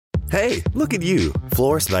Hey, look at you.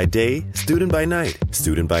 Florist by day, student by night.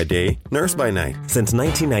 Student by day, nurse by night. Since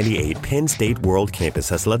 1998, Penn State World Campus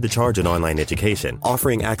has led the charge in online education,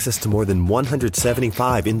 offering access to more than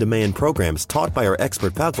 175 in-demand programs taught by our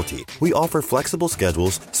expert faculty. We offer flexible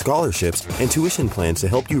schedules, scholarships, and tuition plans to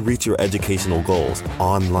help you reach your educational goals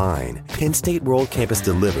online. Penn State World Campus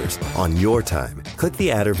delivers on your time. Click the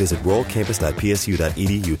ad or visit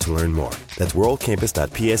worldcampus.psu.edu to learn more. That's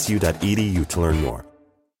worldcampus.psu.edu to learn more.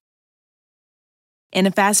 In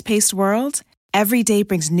a fast-paced world, every day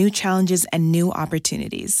brings new challenges and new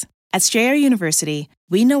opportunities. At Strayer University,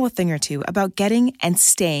 we know a thing or two about getting and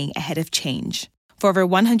staying ahead of change. For over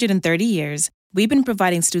 130 years, we've been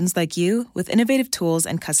providing students like you with innovative tools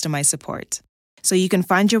and customized support, so you can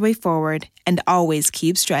find your way forward and always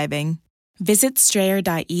keep striving. Visit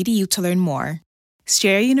strayer.edu to learn more.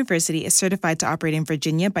 Strayer University is certified to operate in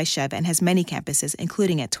Virginia by Chev and has many campuses,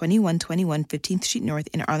 including at 2121 15th Street North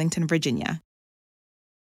in Arlington, Virginia.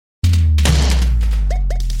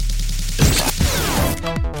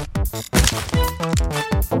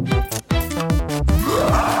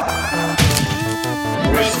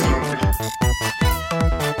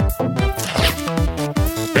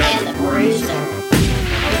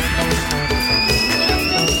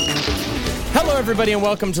 Hello, everybody, and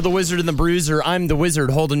welcome to The Wizard and the Bruiser. I'm the Wizard,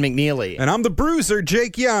 Holden McNeely. And I'm the Bruiser,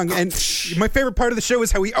 Jake Young. And my favorite part of the show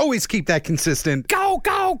is how we always keep that consistent. Go,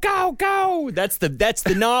 go, go, go! That's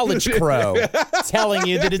the knowledge crow telling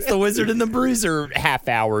you that it's the Wizard and the Bruiser half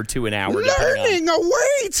hour to an hour. Learning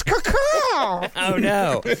awaits, caca! Oh,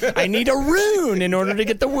 no. I need a rune in order to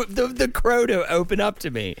get the crow to open up to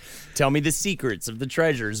me. Tell me the secrets of the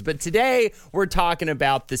treasures. But today, we're talking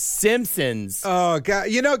about The Simpsons. Oh, God.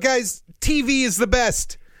 You know, guys, TV is the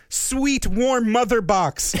best. Sweet, warm mother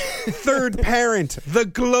box. Third parent. The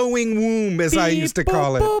glowing womb, as I used to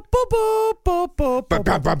call it.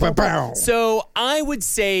 So I would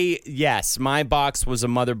say, yes, my box was a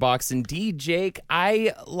mother box. Indeed, Jake,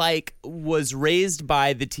 I was raised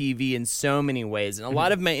by the TV in so many ways. And a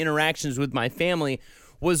lot of my interactions with my family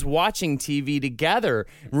was watching TV together,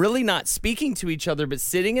 really not speaking to each other, but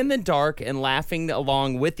sitting in the dark and laughing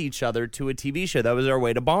along with each other to a TV show. That was our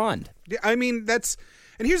way to bond. I mean,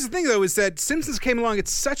 and here's the thing, though, is that Simpsons came along at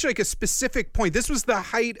such a specific point. This was the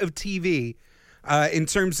height of TV in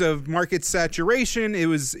terms of market saturation. It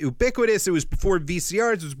was ubiquitous. It was before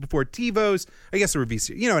VCRs. It was before TiVos. I guess there were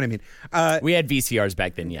VCRs. You know what I mean? We had VCRs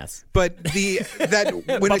back then, yes. But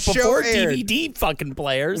when a show aired, DVD fucking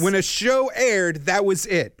players. When a show aired, that was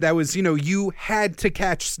it. That was, you had to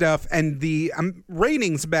catch stuff, and the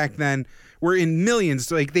ratings back then were in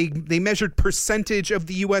millions. Like they measured percentage of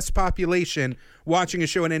the U.S. population watching a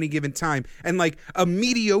show at any given time. And like a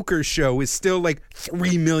mediocre show is still like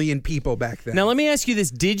 3 million people back then. Now, let me ask you this.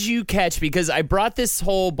 Did you catch, because I brought this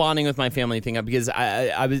whole bonding with my family thing up because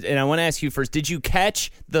I want to ask you first, did you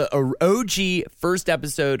catch the OG first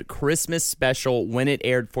episode Christmas special when it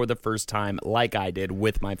aired for the first time like I did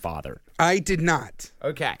with my father? I did not.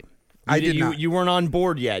 Okay. I did not. You weren't on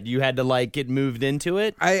board yet. You had to get moved into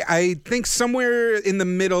it. I think somewhere in the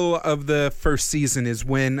middle of the first season is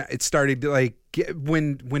when it started to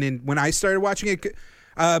when I started watching it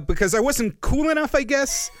because I wasn't cool enough. I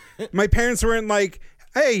guess my parents weren't like,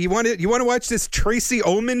 "Hey, you want to watch this Tracy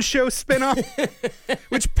Ullman show spinoff?"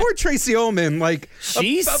 Which poor Tracy Ullman,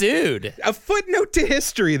 she sued. A footnote to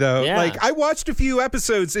history, though. Yeah. I watched a few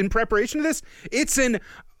episodes in preparation to this. It's an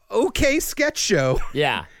okay sketch show.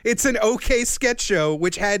 Yeah. It's an okay sketch show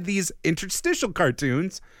which had these interstitial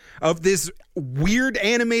cartoons of this weird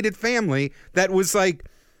animated family that was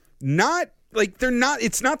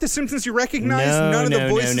it's not the Simpsons you recognize. None of the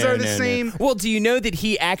voices are the same. Well, do you know that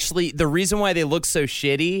the reason why they look so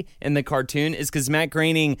shitty in the cartoon is because Matt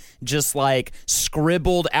Groening just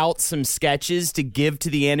scribbled out some sketches to give to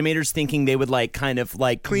the animators thinking they would clean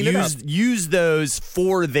it up. Use those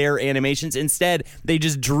for their animations. Instead, they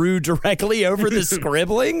just drew directly over the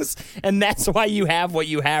scribblings, and that's why you have what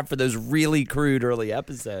you have for those really crude early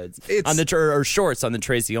episodes or shorts on the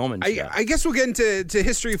Tracy Ullman show. I guess we'll get into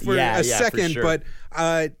history for a second. Sure. But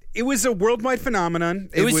it was a worldwide phenomenon.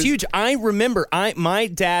 It was huge. I remember my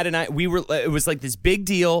dad and I, it was like this big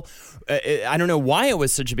deal. I don't know why it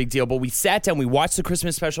was such a big deal, but we sat down, we watched the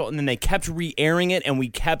Christmas special, and then they kept re-airing it, and we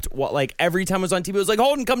kept, every time it was on TV, it was like,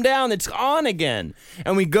 Holden, come down, it's on again.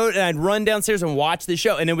 And I'd run downstairs and watch the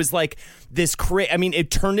show, and it was like this it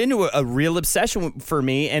turned into a real obsession for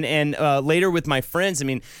me, and later with my friends.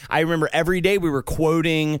 I remember every day we were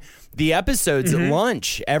quoting the episodes at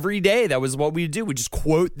lunch. Every day, that was what we would do. We just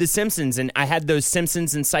quote The Simpsons, and I had those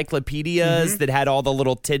Simpsons encyclopedias that had all the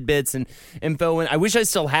little tidbits and info. And I wish I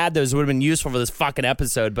still had those. It would have been useful for this fucking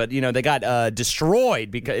episode, but they got destroyed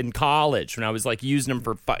because in college when I was like using them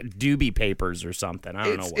for doobie papers or something. I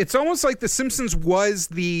don't know. It's almost like The Simpsons was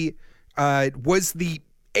the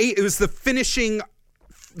finishing.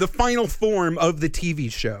 The final form of the TV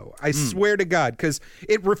show. I swear to God, because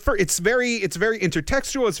it's very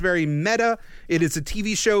intertextual. It's very meta. It is a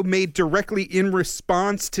TV show made directly in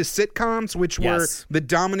response to sitcoms, which were the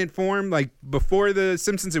dominant form. Like before The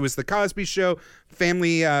Simpsons, it was The Cosby Show,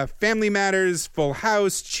 Family Matters, Full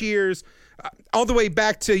House, Cheers. All the way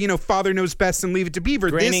back to Father Knows Best and Leave It to Beaver.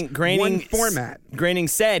 One format. Groening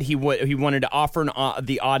said he wanted to offer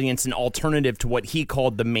the audience an alternative to what he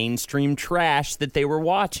called the mainstream trash that they were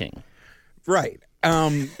watching. Right.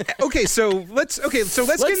 Okay, so let's get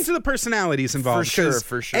into the personalities involved.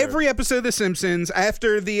 For sure. Every episode of The Simpsons,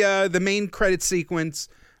 after the main credit sequence,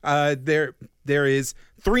 there is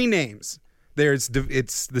three names.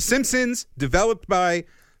 It's The Simpsons, developed by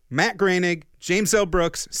Matt Groening, James L.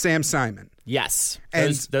 Brooks, Sam Simon. Yes,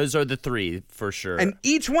 those are the three for sure. And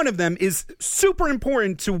each one of them is super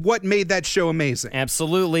important to what made that show amazing.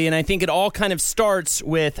 Absolutely, and I think it all kind of starts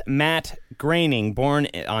with Matt Groening, born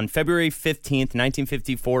on February 15th,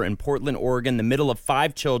 1954 in Portland, Oregon, the middle of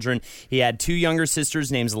 5 children. He had 2 younger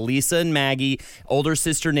sisters named Lisa and Maggie, older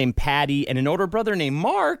sister named Patty, and an older brother named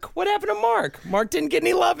Mark. What happened to Mark? Mark didn't get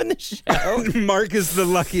any love in the show. Mark is the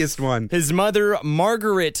luckiest one. His mother,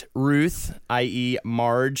 Margaret Ruth, i.e.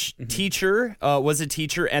 Marge, was a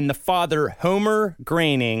teacher, and the father, Homer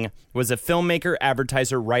Groening, was a filmmaker,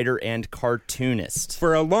 advertiser, writer, and cartoonist.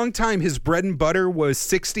 For a long time, his bread and butter was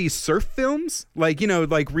 60s surf films, like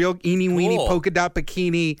real eeny-weeny polka dot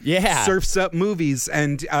bikini surfs up movies.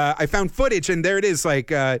 And I found footage, and there it is,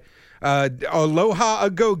 like Aloha a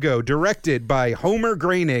Go-Go, directed by Homer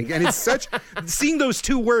Groening. And it's such, seeing those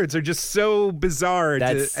 2 words are just so bizarre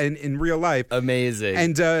in real life. Amazing.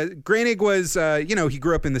 And Groening was, he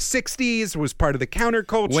grew up in the 60s, was part of the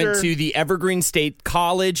counterculture. Went to the Evergreen State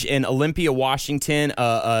College in Olympia, Washington,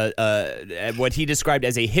 what he described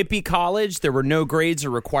as a hippie college. There were no grades or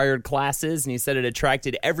required classes, and he said it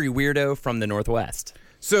attracted every weirdo from the Northwest.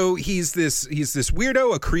 So he's this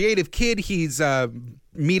weirdo, a creative kid. He's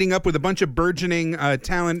meeting up with a bunch of burgeoning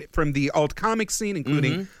talent from the alt comic scene,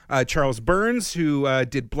 including Charles Burns, who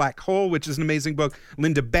did Black Hole, which is an amazing book.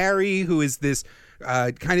 Linda Barry, who is this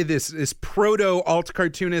this proto alt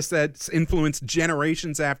cartoonist that's influenced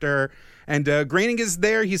generations after her. And Groening is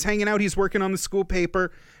there. He's hanging out. He's working on the school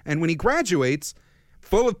paper. And when he graduates,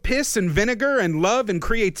 full of piss and vinegar and love and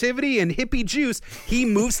creativity and hippie juice, he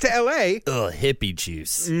moves to L.A. Ugh, hippie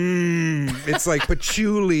juice. It's like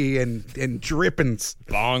patchouli and drippings.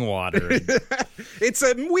 Bong water. It's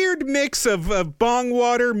a weird mix of bong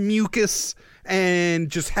water, mucus, and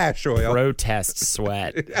just hash oil. Protest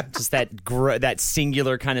sweat. Just that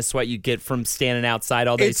singular kind of sweat you get from standing outside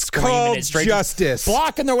all day. It's called justice.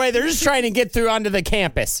 Blocking their way. They're just trying to get through onto the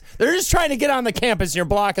campus. They're just trying to get on the campus and you're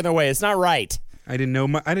blocking their way. It's not right. I didn't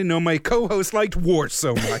know my co-host liked war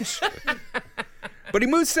so much. But he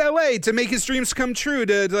moves to LA to make his dreams come true,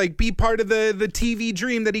 to be part of the TV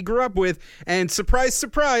dream that he grew up with. And surprise,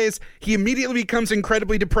 surprise, he immediately becomes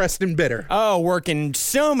incredibly depressed and bitter. Oh, working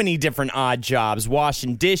so many different odd jobs,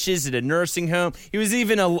 washing dishes at a nursing home. He was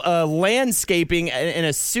even a landscaping in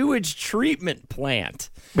a sewage treatment plant.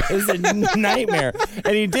 It was a nightmare.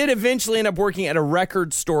 And he did eventually end up working at a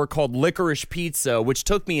record store called Licorice Pizza, which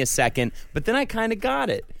took me a second, but then I kind of got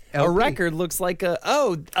it. LP. A record looks like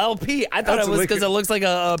LP. I thought it was because it looks like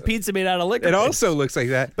a pizza made out of liquor. It also looks like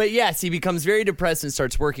that. But yes, he becomes very depressed and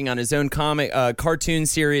starts working on his own cartoon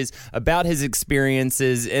series about his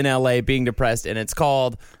experiences in LA being depressed, and it's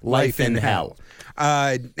called Life in Hell.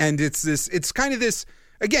 And it's kind of this.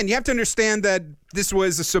 Again, you have to understand that this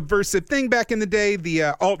was a subversive thing back in the day. The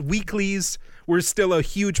alt weeklies were still a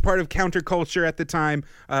huge part of counterculture at the time.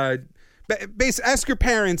 Ask your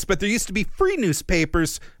parents, but there used to be free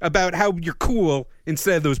newspapers about how you're cool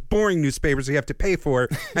instead of those boring newspapers you have to pay for.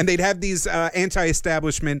 And they'd have these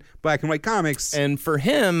anti-establishment black and white comics. And for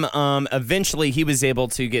him, eventually he was able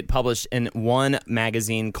to get published in one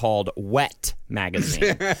magazine called Wet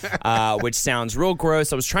Magazine, which sounds real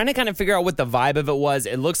gross. I was trying to kind of figure out what the vibe of it was.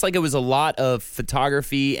 It looks like it was a lot of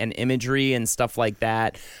photography and imagery and stuff like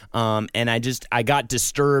that. And I got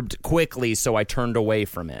disturbed quickly, so I turned away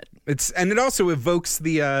from it. And it also evokes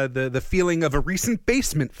the feeling of a recent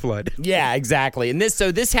basement flood. Yeah, exactly. And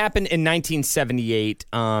this happened in 1978.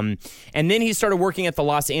 And then he started working at the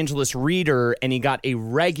Los Angeles Reader, and he got a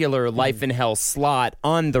regular Life in Hell slot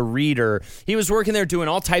on the Reader. He was working there doing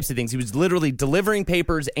all types of things. He was literally delivering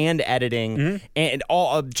papers and editing, and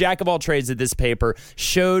all jack of all trades at this paper.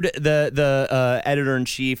 Showed the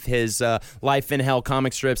editor-in-chief his Life in Hell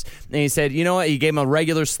comic strips, and he said, you know what? He gave him a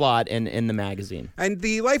regular slot in the magazine. And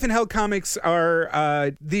the Life in Hell comics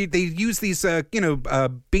are they use these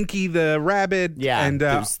Binky the Rabbit, and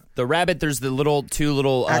there's the rabbit. There's the two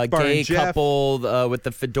little gay couple with the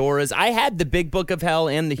fedoras. I had the Big Book of Hell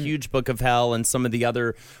and the Huge Book of Hell and some of the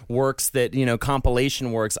other works that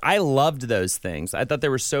compilation works. I loved those things. I thought they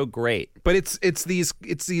were so great. But it's these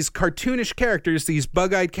cartoonish characters, these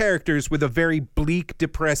bug-eyed characters with a very bleak,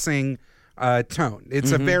 depressing tone.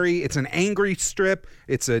 It's it's an angry strip.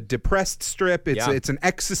 It's a depressed strip. It's an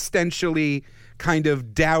existentially kind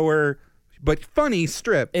of dour but funny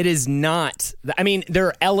strip. It is not. I mean, there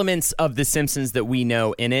are elements of The Simpsons that we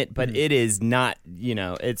know in it, but it is not.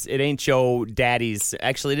 It ain't your daddy's.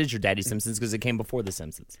 Actually, it is your daddy's Simpsons because it came before The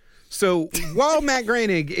Simpsons. So while Matt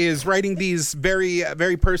Groening is writing these very,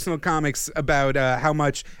 very personal comics about how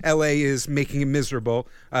much L.A. is making him miserable,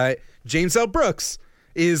 James L. Brooks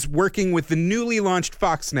is working with the newly launched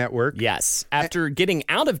Fox network. Yes. After getting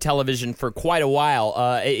out of television for quite a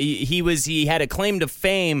while, he had a claim to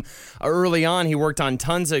fame early on. He worked on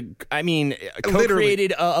tons of,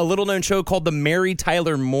 co-created a little-known show called The Mary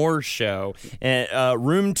Tyler Moore Show,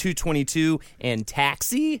 Room 222, and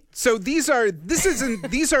Taxi. So these are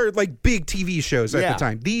like big TV shows at the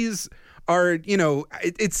time. These are,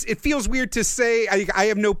 it feels weird to say. I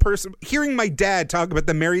have no person. Hearing my dad talk about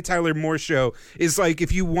the Mary Tyler Moore Show is like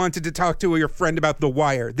if you wanted to talk to your friend about The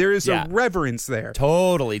Wire. There is a reverence there.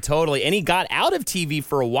 Totally. And he got out of TV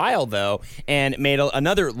for a while, though, and made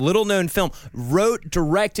another little-known film. Wrote,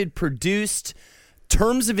 directed, produced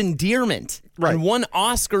Terms of Endearment. Right. And won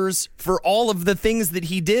Oscars for all of the things that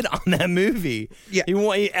he did on that movie. Yeah. He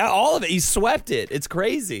won all of it. He swept it. It's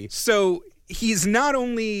crazy. So he's not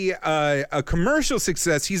only a commercial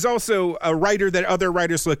success, he's also a writer that other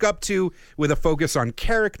writers look up to, with a focus on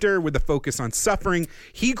character, with a focus on suffering.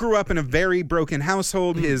 He grew up in a very broken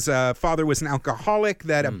household. His father was an alcoholic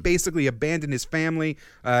that basically abandoned his family.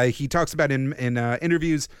 He talks about in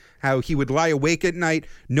interviews how he would lie awake at night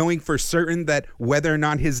knowing for certain that whether or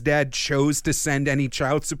not his dad chose to send any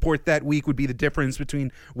child support that week would be the difference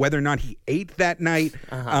between whether or not he ate that night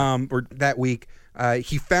or that week.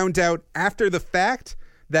 He found out after the fact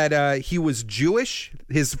that he was Jewish.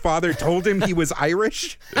 His father told him he was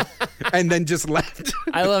Irish and then just left.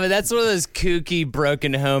 I love it. That's one of those kooky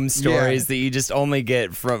broken home stories that you just only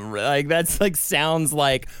get from, sounds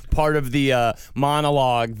like part of the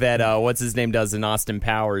monologue that what's his name does in Austin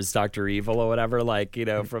Powers, Dr. Evil or whatever,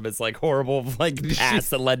 from his horrible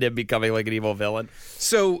past that led to him becoming an evil villain.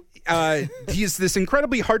 So he's this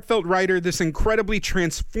incredibly heartfelt writer, this incredibly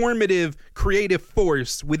transformative creative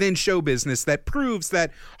force within show business that proves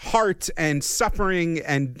that heart and suffering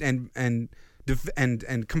and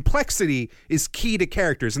complexity is key to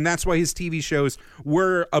characters, and that's why his TV shows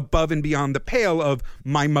were above and beyond the pale of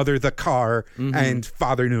My Mother the Car and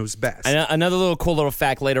Father Knows Best. And another cool little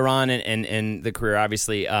fact later on in the career,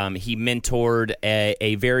 obviously, he mentored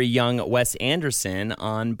a very young Wes Anderson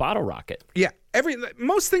on Bottle Rocket. Yeah.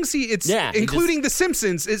 Most things including The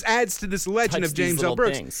Simpsons, adds to this legend of James L.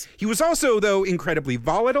 Brooks. Things. He was also, though, incredibly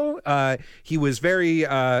volatile. He was very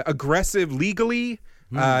aggressive legally.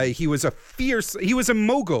 He was a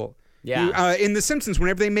mogul. Yeah. In The Simpsons,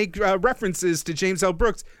 whenever they make references to James L.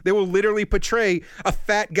 Brooks, they will literally portray a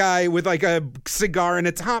fat guy with a cigar and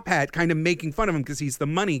a top hat, kind of making fun of him because he's the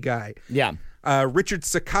money guy. Yeah. Richard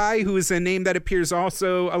Sakai, who is a name that appears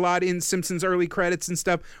also a lot in Simpsons early credits and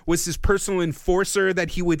stuff, was his personal enforcer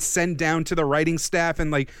that he would send down to the writing staff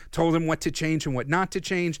and told him what to change and what not to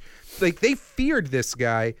change. They feared this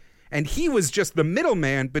guy, and he was just the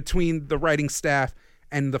middleman between the writing staff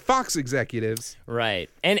and the Fox executives. Right.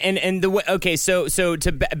 And the way, okay, so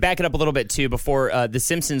to back it up a little bit too, before The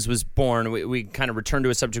Simpsons was born, we kind of returned to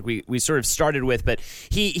a subject we sort of started with, but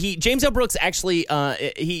James L. Brooks actually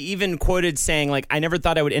he even quoted saying I never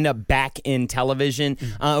thought I would end up back in television.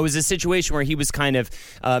 It was a situation where he was kind of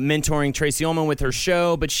mentoring Tracy Ullman with her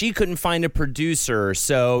show, but she couldn't find a producer,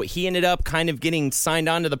 so he ended up kind of getting signed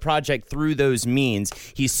onto the project through those means.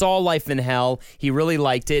 He saw Life in Hell, he really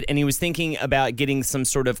liked it, and he was thinking about getting some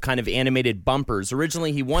sort of kind of animated bumpers.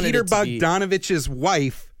 Originally, he wanted Peter Bogdanovich's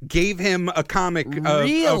wife gave him a comic of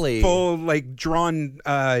full drawn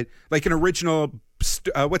an original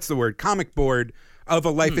comic board of a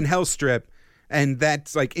Life in Hell strip, and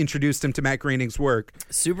that's like introduced him to Matt Groening's work.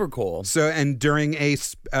 Super cool. So, and during a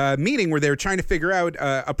meeting where they were trying to figure out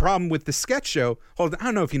a problem with the sketch show, Holden, I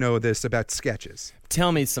don't know if you know this about sketches.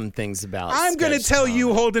 Tell me some things about I'm going to tell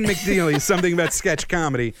you, Holden McNeely, something about sketch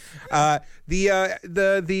comedy.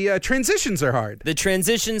 The transitions are hard. The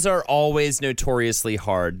transitions are always notoriously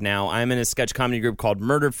hard. Now, I'm in a sketch comedy group called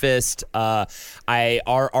Murder Fist.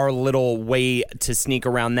 Our little way to sneak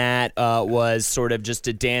around that was sort of just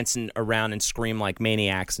to dance around and scream like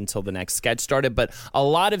maniacs until the next sketch started. But a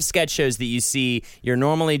lot of sketch shows that you see, you're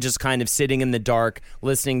normally just kind of sitting in the dark,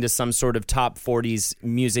 listening to some sort of top 40s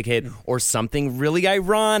music hit or something really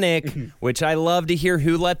ironic, which I love to hear.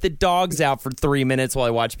 Who let the dogs out for 3 minutes while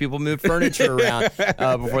I watch people move furniture around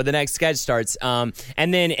before the next sketch starts.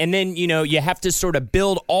 And then you have to sort of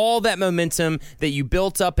build all that momentum that you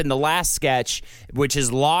built up in the last sketch, which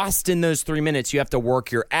is lost in those 3 minutes. You have to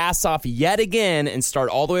work your ass off yet again and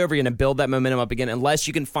start all the way over again and build that momentum up again, unless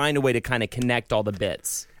you can find a way to kind of connect all the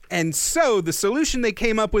bits. And so the solution they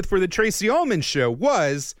came up with for the Tracy Ullman show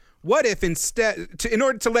was, what if instead, in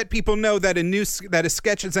order to let people know that a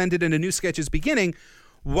sketch has ended and a new sketch is beginning,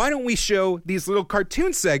 why don't we show these little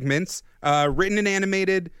cartoon segments written and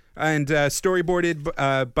animated and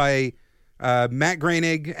storyboarded by Matt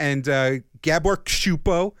Groening and Gabor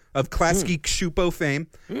Kshupo of Klasky Kshupo fame,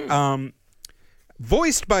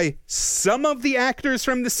 voiced by some of the actors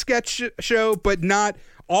from the sketch show, but not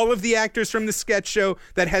all of the actors from the sketch show,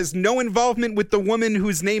 that has no involvement with the woman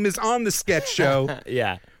whose name is on the sketch show.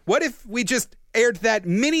 Yeah. What if we just aired that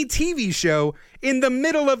mini TV show in the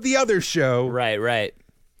middle of the other show? Right.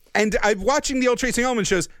 And I'm watching the old Tracy Ullman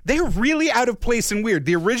shows. They're really out of place and weird.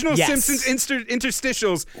 The original Simpsons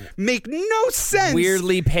interstitials make no sense.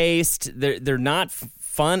 Weirdly paced. They're not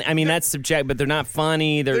fun. I mean, that's subjective, but they're not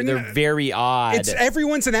funny. They're very odd. It's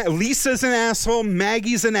everyone's Lisa's an asshole.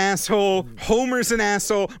 Maggie's an asshole. Homer's an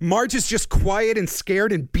asshole. Marge is just quiet and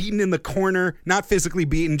scared and beaten in the corner. Not physically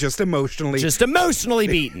beaten, just emotionally. Just emotionally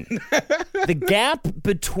beaten. The gap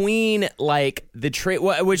between the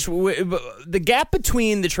gap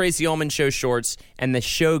between the Tracy Ullman show shorts and the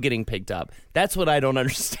show getting picked up. That's what I don't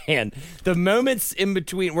understand. The moments in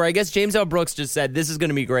between where I guess James L. Brooks just said, this is going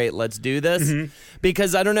to be great, let's do this.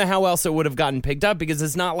 Because I don't know how else it would have gotten picked up, because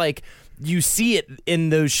it's not like you see it in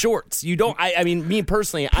those shorts. You don't. I mean, me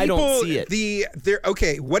personally, I don't see it. The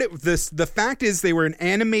fact is, they were an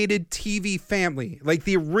animated TV family. Like,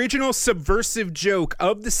 the original subversive joke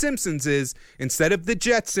of The Simpsons is, instead of the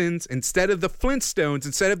Jetsons, instead of the Flintstones,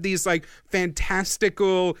 instead of these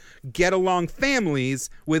fantastical get along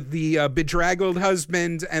families with the bedraggled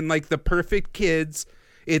husband and the perfect kids,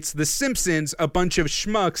 it's The Simpsons, a bunch of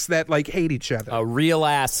schmucks that hate each other. A real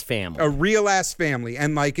ass family.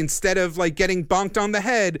 And instead of getting bonked on the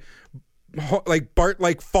head,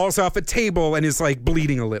 Bart falls off a table and is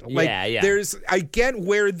bleeding a little. I get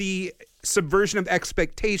where the subversion of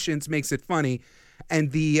expectations makes it funny,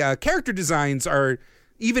 and the character designs are,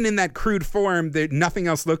 even in that crude form, nothing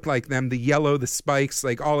else looked like them. The yellow, the spikes,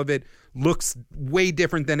 all of it looks way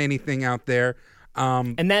different than anything out there.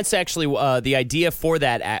 And that's actually the idea for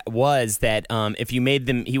that was that if you made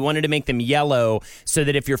them, he wanted to make them yellow so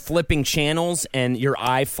that if you're flipping channels and your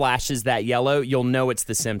eye flashes that yellow, you'll know it's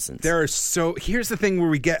The Simpsons. Here's the thing where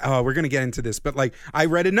we're going to get into this, but I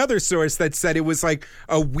read another source that said it was a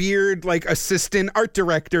weird assistant art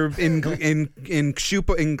director in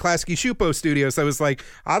Klasky Kshupo Studios. I was I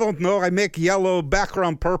don't know, I make yellow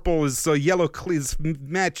background purple so yellow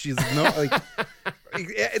matches.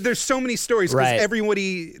 There's so many stories because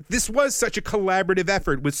everybody. This was such a collaborative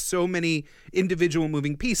effort with so many individual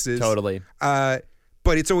moving pieces. Totally. But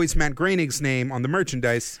it's always Matt Groening's name on the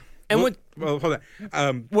merchandise. And hold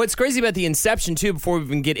on. What's crazy about the inception too, before we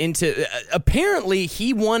even get into, apparently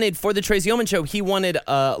he wanted, for the Tracy Ullman show, he wanted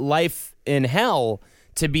Life in Hell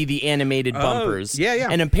to be the animated bumpers. Yeah.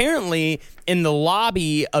 And apparently in the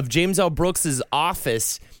lobby of James L. Brooks's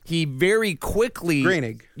office, he very quickly...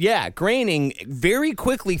 Groening. Yeah, Groening very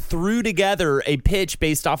quickly threw together a pitch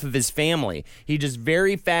based off of his family. He just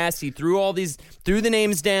very fast, he threw the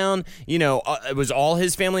names down. It was all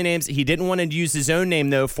his family names. He didn't want to use his own name,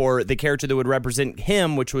 though, for the character that would represent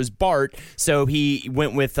him, which was Bart. So he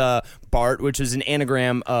went with Bart, which was an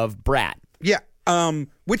anagram of brat. Yeah.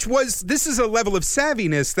 This is a level of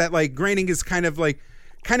savviness that Groening is kind of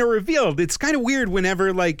kind of revealed. It's kind of weird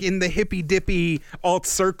whenever, like, in the hippy-dippy alt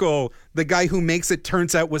circle, the guy who makes it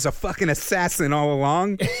turns out was a fucking assassin all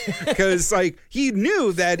along. Because, like, he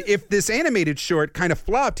knew that if this animated short kind of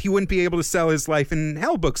flopped, he wouldn't be able to sell his Life in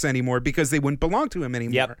Hell books anymore because they wouldn't belong to him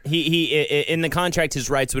anymore. Yep. He in the contract, his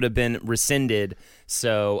rights would have been rescinded.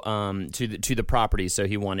 So to the property. So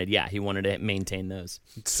he wanted to maintain those.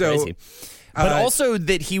 So. Crazy. But also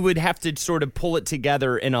that he would have to sort of pull it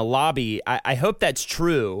together in a lobby. I hope that's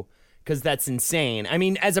true, because that's insane. I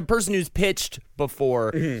mean, as a person who's pitched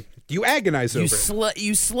before, you agonize over it.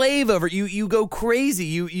 You slave over it. You go crazy.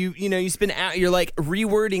 You spend out. You're like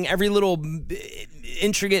rewording every little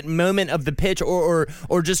intricate moment of the pitch, or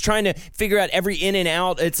just trying to figure out every in and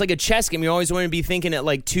out. It's like a chess game. You always want to be thinking at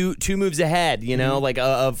like two moves ahead. Like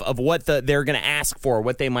of what they're going to ask for,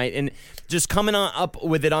 what they might, and just coming up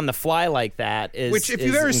with it on the fly like that is. Which, if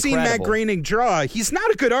you've ever seen Matt Groening draw, he's not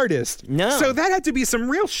a good artist. No. So that had to be some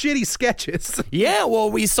real shitty sketches. Yeah, well,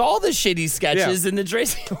 we saw the shitty sketches in the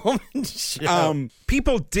Tracy Ullman show.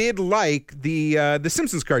 People did like the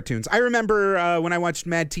Simpsons cartoons. I remember when I watched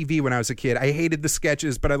Mad TV when I was a kid, I hated the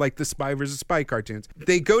sketches, but I liked the Spy vs. Spy cartoons.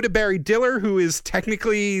 They go to Barry Diller, who is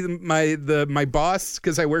technically my boss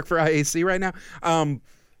because I work for IAC right now.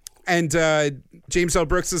 And James L.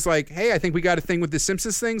 Brooks is like, hey, I think we got a thing with the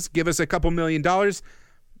Simpsons things. Give us a couple $1 million.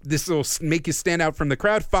 This will make you stand out from the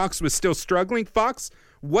crowd. Fox was still struggling. Fox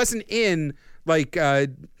wasn't in, like,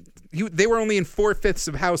 they were only in 4/5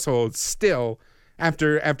 of households still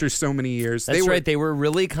after so many years. That's right. They were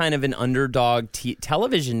really kind of an underdog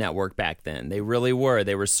television network back then. They really were.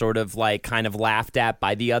 They were sort of like kind of laughed at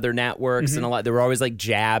by the other networks and a lot. There were always like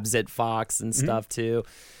jabs at Fox and stuff too.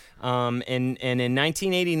 And in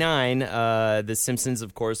 1989, The Simpsons,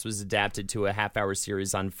 of course, was adapted to a half-hour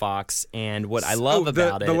series on Fox. And what I love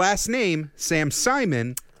about it... The last name, Sam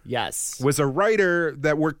Simon... Yes. Was a writer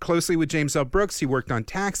that worked closely with James L. Brooks. He worked on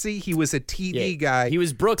Taxi. He was a TV guy. He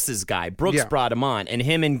was Brooks's guy. Brooks brought him on. And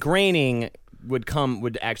him and Groening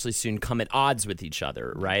would actually soon come at odds with each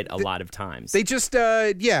other, right? A lot of times. They just,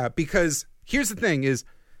 because here's the thing is...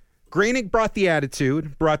 Groening brought the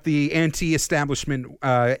attitude, brought the anti-establishment,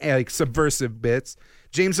 like subversive bits.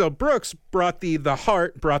 James L. Brooks brought the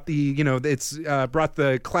heart, brought the brought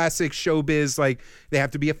the classic showbiz, like they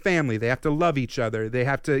have to be a family, they have to love each other, they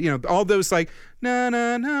have to, all those like na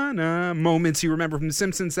na na na moments you remember from The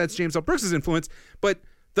Simpsons. That's James L. Brooks' influence. But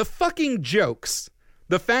the fucking jokes,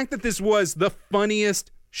 the fact that this was the funniest,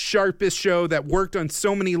 sharpest show that worked on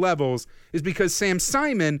so many levels, is because Sam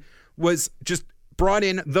Simon was just brought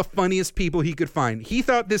in the funniest people he could find. He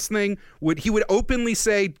thought this thing he would openly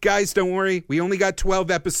say, guys, don't worry, we only got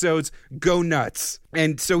 12 episodes, go nuts.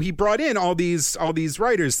 And so he brought in all these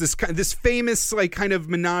writers, this famous like kind of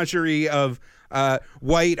menagerie of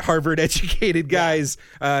white Harvard educated guys,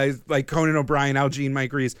 like Conan O'Brien, Al Jean,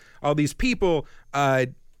 Mike Reese, all these people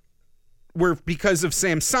were because of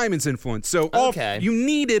Sam Simon's influence. So you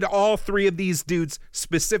needed all three of these dudes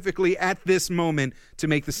specifically at this moment to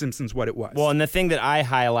make The Simpsons what it was. Well, and the thing that I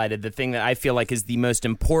highlighted, the thing that I feel like is the most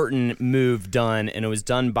important move done, and it was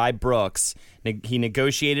done by Brooks, he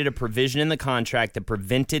negotiated a provision in the contract that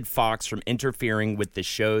prevented Fox from interfering with the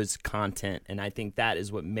show's content, and I think that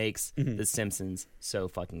is what makes The Simpsons so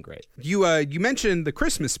fucking great. You mentioned the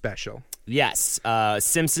Christmas special. Yes,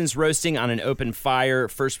 Simpsons Roasting on an Open Fire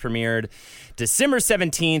first premiered December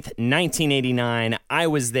 17th, 1989. I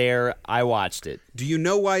was there. I watched it. Do you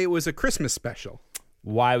know why it was a Christmas special?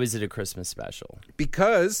 Why was it a Christmas special?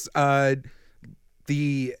 Because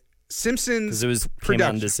the Simpsons came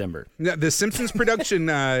out in December. The Simpsons production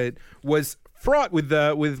was fraught with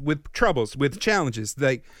troubles, with challenges.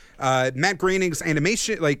 Like Matt Groening's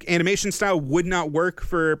animation style would not work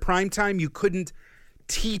for primetime. You couldn't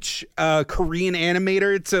teach a Korean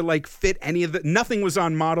animator to like fit any of nothing was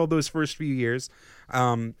on model those first few years.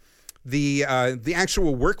 The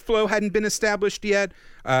actual workflow hadn't been established yet.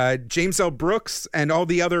 James L. Brooks and all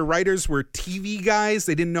the other writers were TV guys.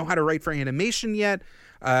 They didn't know how to write for animation yet.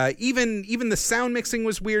 Even the sound mixing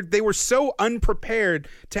was weird. They were so unprepared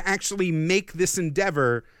to actually make this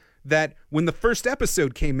endeavor that when the first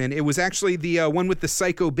episode came in, it was actually the one with the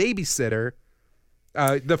psycho babysitter.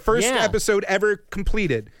 The first episode ever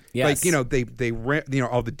completed. Yes. Like, they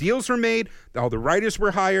all the deals were made, all the writers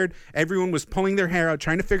were hired, everyone was pulling their hair out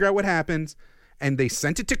trying to figure out what happens, and they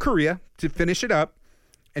sent it to Korea to finish it up,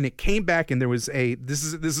 and it came back, and there was this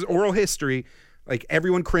is oral history, like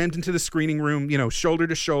everyone crammed into the screening room, shoulder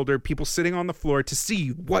to shoulder, people sitting on the floor to see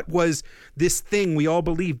what was this thing we all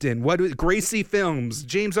believed in. What Gracie Films,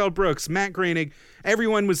 James L. Brooks, Matt Groening,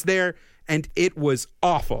 everyone was there, and it was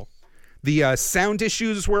awful. The sound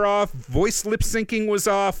issues were off. Voice lip syncing was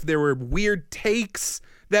off. There were weird takes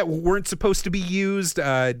that weren't supposed to be used.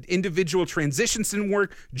 Individual transitions didn't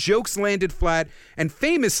work. Jokes landed flat. And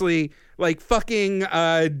famously, like fucking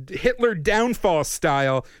Hitler downfall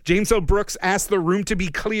style, James L. Brooks asked the room to be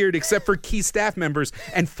cleared except for key staff members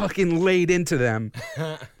and fucking laid into them.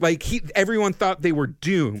 Like everyone thought they were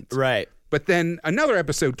doomed. Right. But then another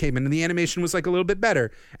episode came in and the animation was like a little bit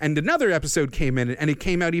better. And another episode came in and it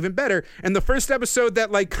came out even better. And the first episode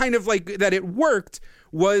that like kind of like that it worked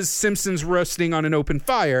was Simpsons roasting on an open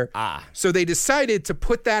fire. So they decided to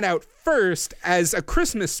put that out first as a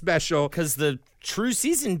Christmas special. Because the true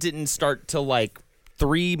season didn't start till like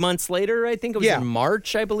 3 months later, I think. It was in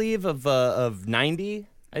March, I believe, of 90.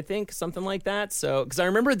 I think, something like that. So, because I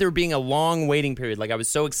remember there being a long waiting period. Like, I was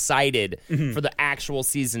so excited for the actual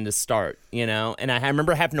season to start, you know? And I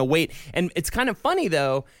remember having to wait. And it's kind of funny,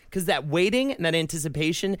 though, because that waiting and that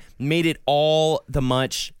anticipation made it all the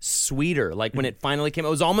much sweeter. Like, when it finally came, it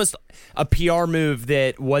was almost a PR move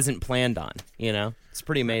that wasn't planned on, you know? It's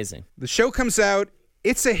pretty amazing. The show comes out.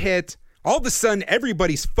 It's a hit. All of a sudden,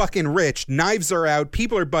 everybody's fucking rich. Knives are out.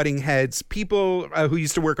 People are butting heads. People who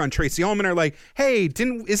used to work on Tracy Ullman are like, hey,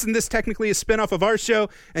 isn't this technically a spinoff of our show?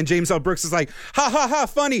 And James L. Brooks is like, ha, ha, ha,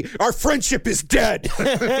 funny. Our friendship is dead.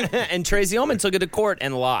 And Tracy Ullman took it to court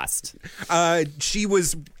and lost. She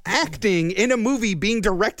was acting in a movie being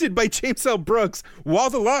directed by James L. Brooks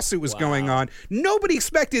while the lawsuit was going on. Nobody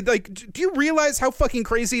expected, like, do you realize how fucking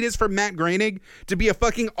crazy it is for Matt Groening to be a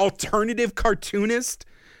fucking alternative cartoonist?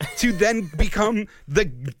 To then become the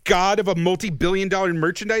god of a multi-billion-dollar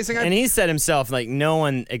merchandising. And he said himself, like, no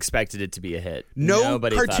one expected it to be a hit.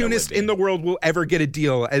 Nobody cartoonist in the world will ever get a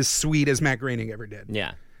deal as sweet as Matt Groening ever did.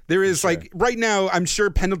 Yeah. There is, like, right now, I'm sure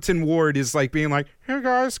Pendleton Ward is, like, being like, hey,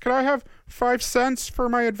 guys, could I have 5 cents for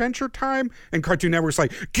my Adventure Time? And Cartoon Network's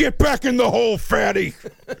like, get back in the hole, fatty.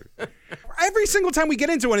 Every single time we get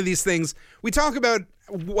into one of these things, we talk about,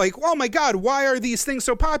 like, oh my God, why are these things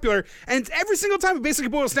so popular? And every single time it basically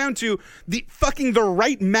boils down to the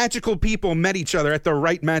right magical people met each other at the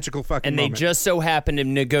right magical fucking moment. And they just so happened to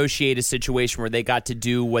negotiate a situation where they got to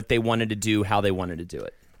do what they wanted to do, how they wanted to do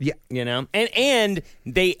it. Yeah. You know? And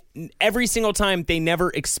they, every single time, they never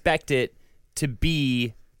expect it to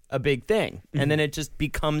be a big thing. And then it just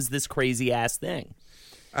becomes this crazy ass thing.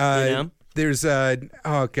 You know? There's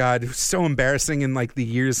oh God, it was so embarrassing in like the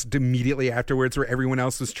years immediately afterwards where everyone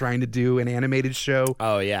else was trying to do an animated show.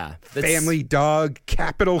 Oh yeah. Family Dog,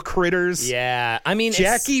 Capital Critters. Yeah. I mean,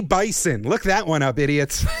 Jackie Bison. Look that one up,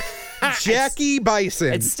 idiots. Jackie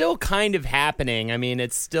Bison. It's still kind of happening. I mean,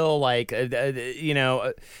 it's still like, you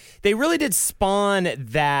know, they really did spawn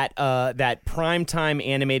that primetime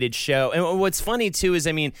animated show. And what's funny, too, is,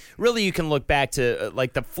 I mean, really you can look back to,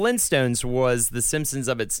 like, the Flintstones was the Simpsons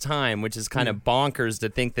of its time, which is kind of bonkers to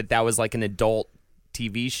think that that was like an adult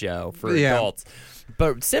TV show for adults.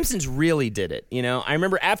 But Simpsons really did it, you know? I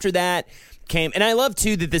remember after that came, and I love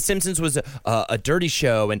too that The Simpsons was a dirty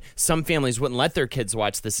show, and some families wouldn't let their kids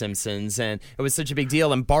watch The Simpsons, and it was such a big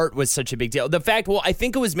deal, and Bart was such a big deal. I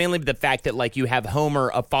think it was mainly the fact that, like, you have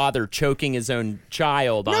Homer, a father, choking his own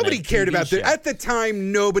child. Nobody cared about that at the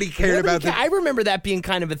time. Nobody cared about that. I remember that being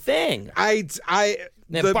kind of a thing.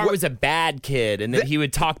 Bart was a bad kid, and that he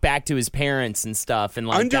would talk back to his parents and stuff, and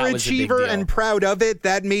like that was a big deal. Underachiever and proud of it.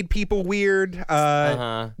 That made people weird.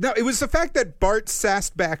 No, it was the fact that Bart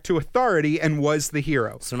sassed back to authority and was the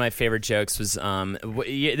hero. So one of my favorite jokes was,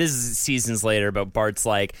 this is seasons later, but Bart's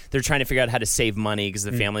like, they're trying to figure out how to save money because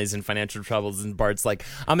the family's in financial troubles, and Bart's like,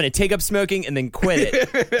 I'm going to take up smoking and then quit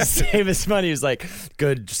it to save his money. He was like,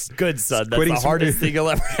 good son. That's the hardest thing you'll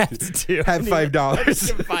ever have to do. Have $5.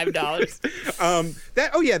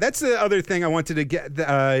 $5. That's the other thing I wanted to get.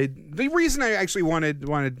 The reason I actually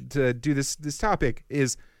wanted to do this topic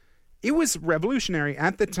is it was revolutionary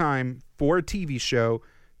at the time for a TV show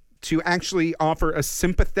to actually offer a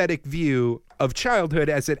sympathetic view of childhood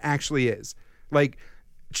as it actually is. Like,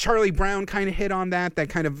 Charlie Brown kind of hit on that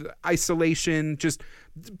kind of isolation, just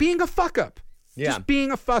being a fuck up. Yeah. Just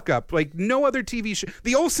being a fuck up. Like, no other TV show.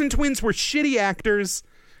 The Olsen twins were shitty actors.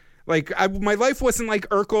 Like, my life wasn't like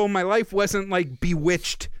Urkel. My life wasn't like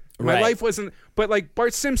Bewitched. My life wasn't. But like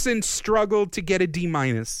Bart Simpson struggled to get a D-.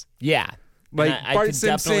 Yeah. Like Bart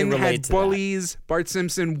Simpson had bullies. Bart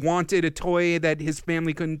Simpson wanted a toy that his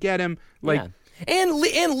family couldn't get him. Like, And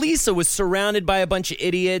Lisa was surrounded by a bunch of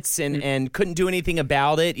idiots and couldn't do anything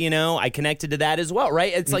about it, you know? I connected to that as well,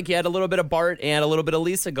 right? It's like you had a little bit of Bart and a little bit of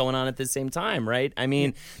Lisa going on at the same time, right? I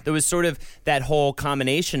mean, there was sort of that whole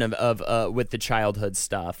combination of with the childhood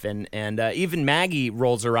stuff. And even Maggie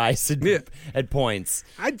rolls her eyes at points.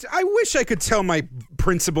 I wish I could tell my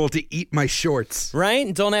principal to eat my shorts. Right?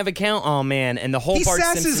 And don't have a count. Oh, man. And the whole He Bart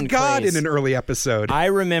sasses Simpson God craze. in an early episode. I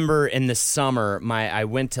remember in the summer, I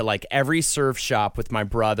went to like every surf shop with my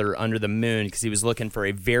brother under the moon because he was looking for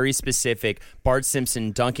a very specific Bart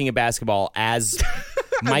Simpson dunking a basketball as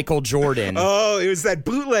Michael Jordan. Oh, it was that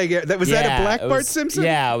bootleg. That a black Bart Simpson?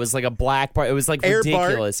 Yeah, it was like a black Bart. It was like Air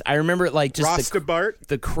ridiculous. Bart. I remember it like just Rasta Bart.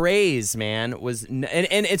 The craze, man, was and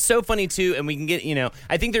it's so funny too. And we can get,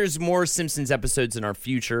 I think there's more Simpsons episodes in our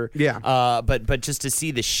future. Yeah. But just to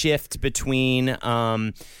see the shift between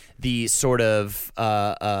the sort of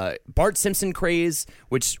Bart Simpson craze,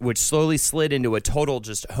 which slowly slid into a total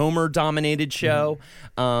just Homer-dominated show,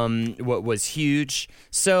 what was huge.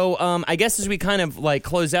 So I guess as we kind of like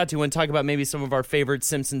close out, do you want to talk about maybe some of our favorite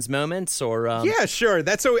Simpsons moments? Or Yeah, sure.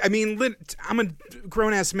 That's so. I mean, I'm a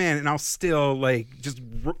grown-ass man, and I'll still like just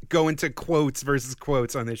go into quotes versus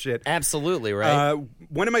quotes on this shit. Absolutely, right?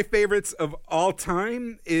 One of my favorites of all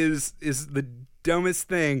time is the dumbest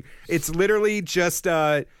thing. It's literally just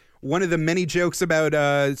one of the many jokes about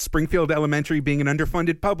Springfield Elementary being an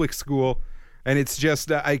underfunded public school, and it's just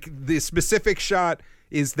the specific shot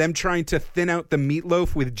is them trying to thin out the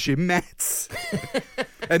meatloaf with gym mats,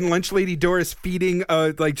 and Lunch Lady Doris feeding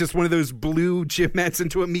like just one of those blue gym mats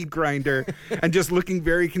into a meat grinder, and just looking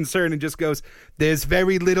very concerned, and just goes, "There's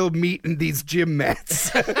very little meat in these gym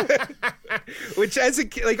mats," which as a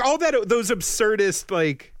kid, like all those absurdist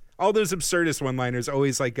one-liners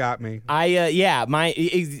always like got me.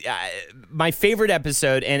 My favorite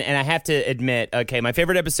episode, and I have to admit, okay, my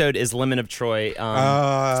favorite episode is Lemon of Troy.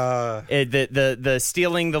 The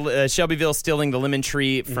stealing the Shelbyville stealing the lemon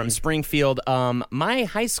tree from Springfield. My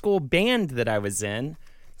high school band that I was in,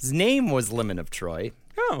 his name was Lemon of Troy.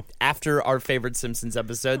 Oh. After our favorite Simpsons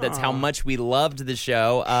episode. That's how much we loved the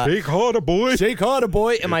show. Shake harder, boy. Shake harder,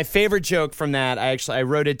 boy. And my favorite joke from that, I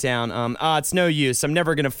wrote it down. It's no use. I'm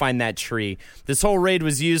never going to find that tree. This whole raid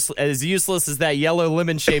was as useless as that yellow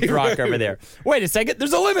lemon-shaped rock over there. Wait a second.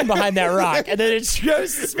 There's a lemon behind that rock. And then it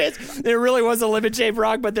shows the space. There really was a lemon-shaped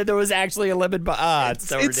rock, but then there was actually a lemon. It's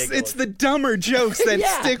so ridiculous. It's the dumber jokes that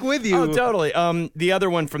stick with you. Oh, totally. The other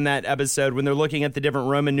one from that episode, when they're looking at the different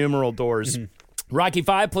Roman numeral doors. Rocky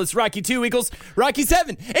 5 plus Rocky 2 equals Rocky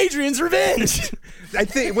 7. Adrian's Revenge. I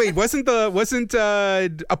think. Wait, wasn't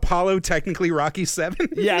Apollo technically Rocky 7?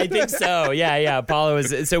 Yeah, I think so. Yeah. Apollo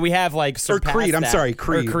is. So we have like or Creed. I'm sorry,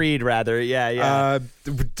 Creed. Or Creed rather. Yeah.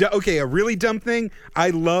 Okay, a really dumb thing. I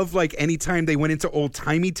love like anytime they went into old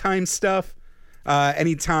timey time stuff.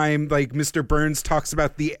 Anytime like Mr. Burns talks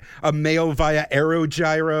about a mail via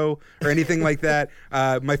aerogyro or anything like that.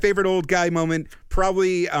 My favorite old guy moment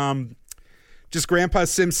probably. Just Grandpa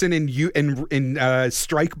Simpson in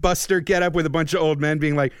Strike Buster get up with a bunch of old men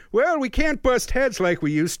being like, well, we can't bust heads like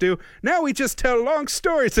we used to. Now we just tell long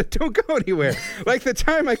stories that don't go anywhere. Like the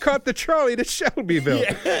time I caught the trolley to Shelbyville.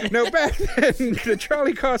 Yeah. No, back then, the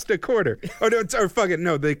trolley cost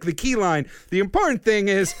 $0.25. The key line. The important thing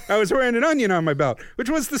is I was wearing an onion on my belt, which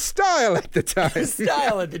was the style at the time.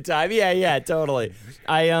 Yeah, totally.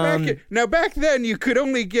 Back then, you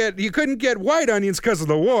couldn't get white onions because of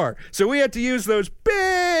the war. So we had to use those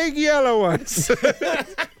big yellow ones. Just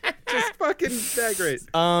fucking that great.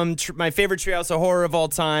 My favorite Treehouse of Horror of all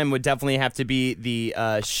time would definitely have to be the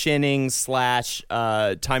Shinning /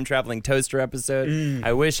 time traveling toaster episode.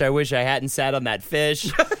 I wish I hadn't sat on that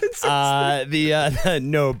fish. The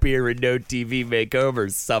no beer and no TV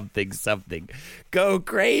makeover something. Go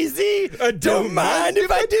crazy. Don't mind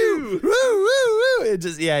if I do. Woo, woo, woo. It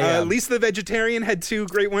just Lisa the Vegetarian had two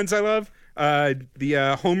great ones I love.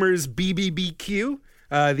 The Homer's BBBQ.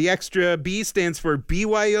 The extra B stands for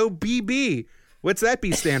BYOBB. What's that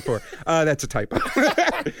B stand for? That's a typo.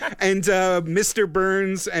 And Mr.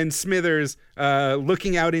 Burns and Smithers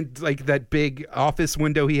looking out in like that big office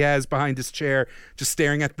window he has behind his chair, just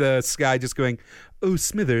staring at the sky, just going, "Oh,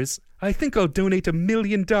 Smithers, I think I'll donate $1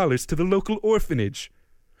 million to the local orphanage."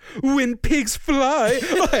 When pigs fly,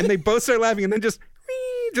 and they both start laughing, and then just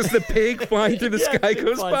the pig flying through the sky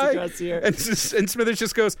goes by, and Smithers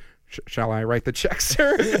just goes, "Shall I write the check,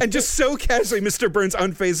 sir?" And just so casually, Mr. Burns'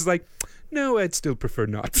 unfazed is like, "No, I'd still prefer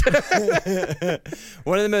not."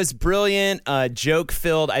 One of the most brilliant,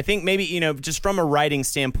 joke-filled, I think maybe, just from a writing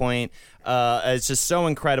standpoint, It's just so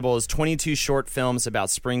incredible. It's 22 short films about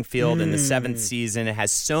Springfield in the 7th season. It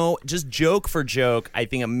has just joke for joke. I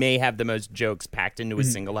think it may have the most jokes packed into a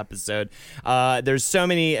single episode. There's so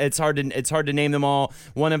many. It's hard to name them all.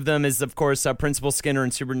 One of them is, of course, Principal Skinner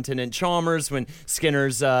and Superintendent Chalmers, when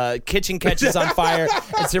Skinner's kitchen catches on fire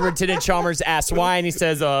and Superintendent Chalmers asks why, and he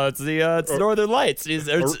says, it's the Northern Lights. It's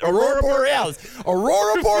Aurora Borealis.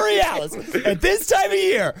 Aurora Borealis. At this time of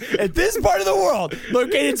year, at this part of the world,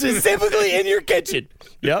 located specifically in your kitchen.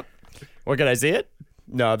 Yep. What, can I see it?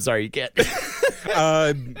 No, I'm sorry, you can't.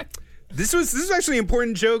 This was actually an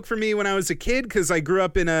important joke for me when I was a kid, because I grew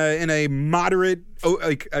up in a moderate,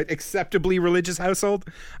 acceptably religious household.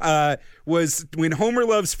 Was when Homer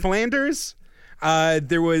loves Flanders.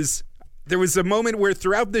 There was a moment where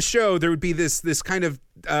throughout the show there would be this kind of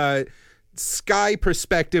sky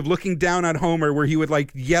perspective looking down on Homer, where he would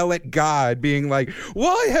like yell at God, being like,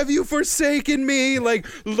 "Why have you forsaken me? Like,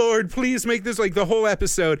 Lord, please make this," like the whole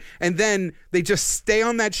episode. And then they just stay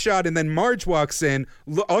on that shot, and then Marge walks in,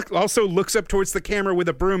 also looks up towards the camera with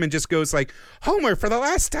a broom and just goes like, "Homer, for the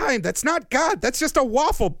last time, that's not God, that's just a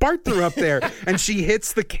waffle Bart threw up there." And she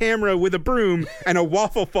hits the camera with a broom, and a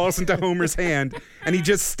waffle falls into Homer's hand, and he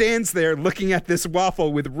just stands there looking at this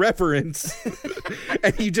waffle with reverence.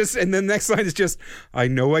 And then the next line is just, "I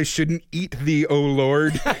know I shouldn't eat thee, O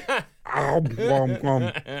Lord."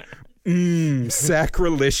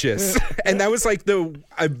 Sacrilegious. And that was like a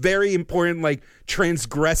very important, like,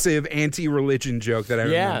 transgressive anti-religion joke that I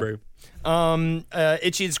remember.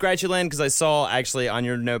 Itchy and Scratchy Land, because I saw actually on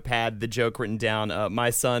your notepad the joke written down.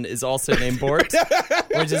 My son is also named Bort,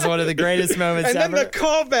 which is one of the greatest moments ever. And then the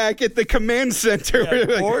callback at the command center.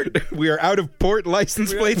 Yeah, Bort. We are out of Bort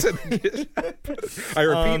license plates. I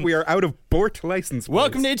repeat, we are out of Bort license plates.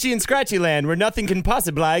 Welcome to Itchy and Scratchy Land, where nothing can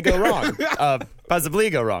possibly go wrong.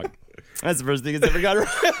 Possibly go wrong. That's the first thing that's ever got wrong.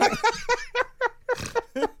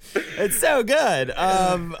 It's so good.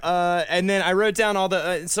 And then I wrote down all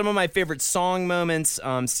the some of my favorite song moments.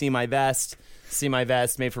 See My Vest,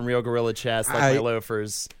 made from real gorilla chest, like my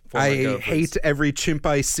loafers. I hate every chimp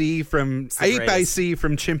I see, from chimpanzee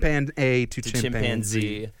to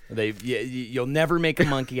chimpanzee. You'll never make a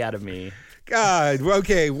monkey out of me. God.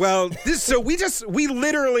 Okay. Well, we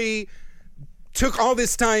literally took all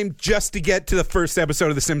this time just to get to the first episode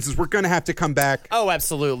of The Simpsons. We're going to have to come back. Oh,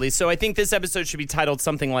 absolutely. So I think this episode should be titled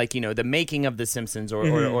something like, the making of The Simpsons, or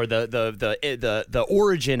the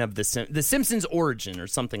origin of The Simpsons origin, or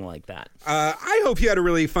something like that. I hope you had a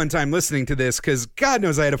really fun time listening to this, because God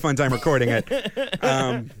knows I had a fun time recording it.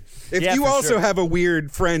 If you also have a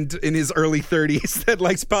weird friend in his early 30s that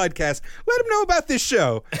likes podcasts, let him know about this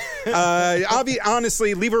show.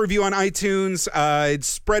 Honestly, leave a review on iTunes.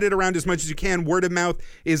 Spread it around as much as you can. Word of mouth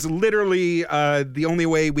is literally the only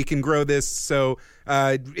way we can grow this. So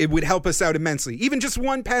it would help us out immensely. Even just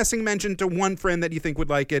one passing mention to one friend that you think would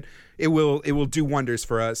like it, it will do wonders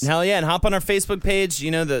for us. Hell yeah, and hop on our Facebook page.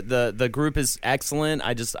 The group is excellent.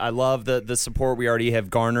 I love the support we already have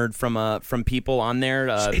garnered from people on there.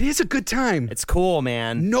 It is a good time. It's cool,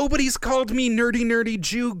 man. Nobody's called me nerdy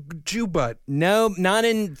Jew butt. No, not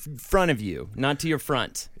in front of you. Not to your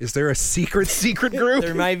front. Is there a secret group?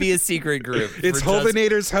 There might be a secret group. It's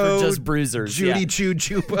Holdenator's Ho. For just bruisers. Judy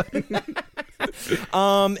Jew butt.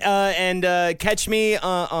 And catch me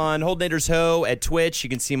on Holdenator's Ho at Twitch.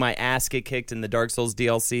 You can see my ass get kicked in the Dark Souls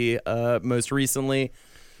DLC most recently.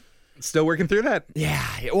 Still working through that. Yeah.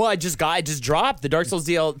 Well, I just dropped the Dark Souls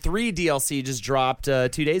 3 DLC. Just dropped 2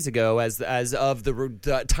 days ago as of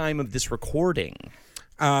the time of this recording.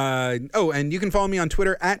 And you can follow me on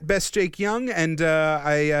Twitter at BestJakeYoung, and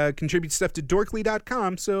I contribute stuff to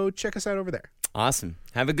dorkly.com, so check us out over there. Awesome.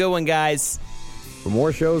 Have a good one, guys. For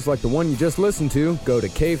more shows like the one you just listened to, go to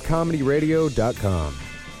cavecomedyradio.com.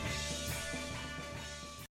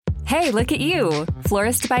 Hey, look at you.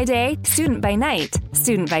 Florist by day, student by night.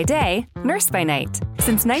 Student by day, nurse by night.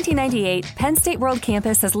 Since 1998, Penn State World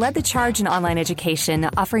Campus has led the charge in online education,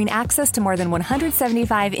 offering access to more than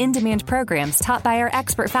 175 in-demand programs taught by our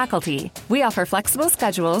expert faculty. We offer flexible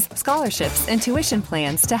schedules, scholarships, and tuition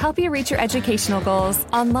plans to help you reach your educational goals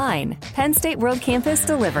online. Penn State World Campus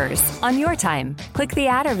delivers on your time. Click the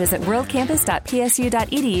ad or visit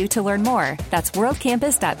worldcampus.psu.edu to learn more. That's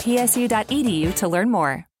worldcampus.psu.edu to learn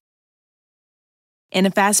more. In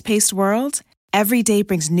a fast-paced world, every day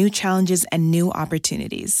brings new challenges and new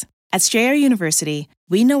opportunities. At Strayer University,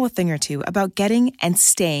 we know a thing or two about getting and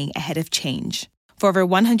staying ahead of change. For over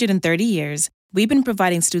 130 years, we've been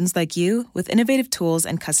providing students like you with innovative tools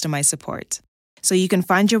and customized support, so you can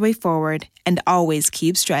find your way forward and always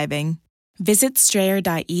keep striving. Visit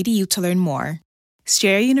strayer.edu to learn more.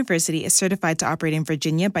 Strayer University is certified to operate in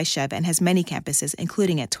Virginia by Chev and has many campuses,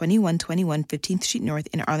 including at 2121 15th Street North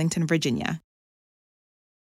in Arlington, Virginia.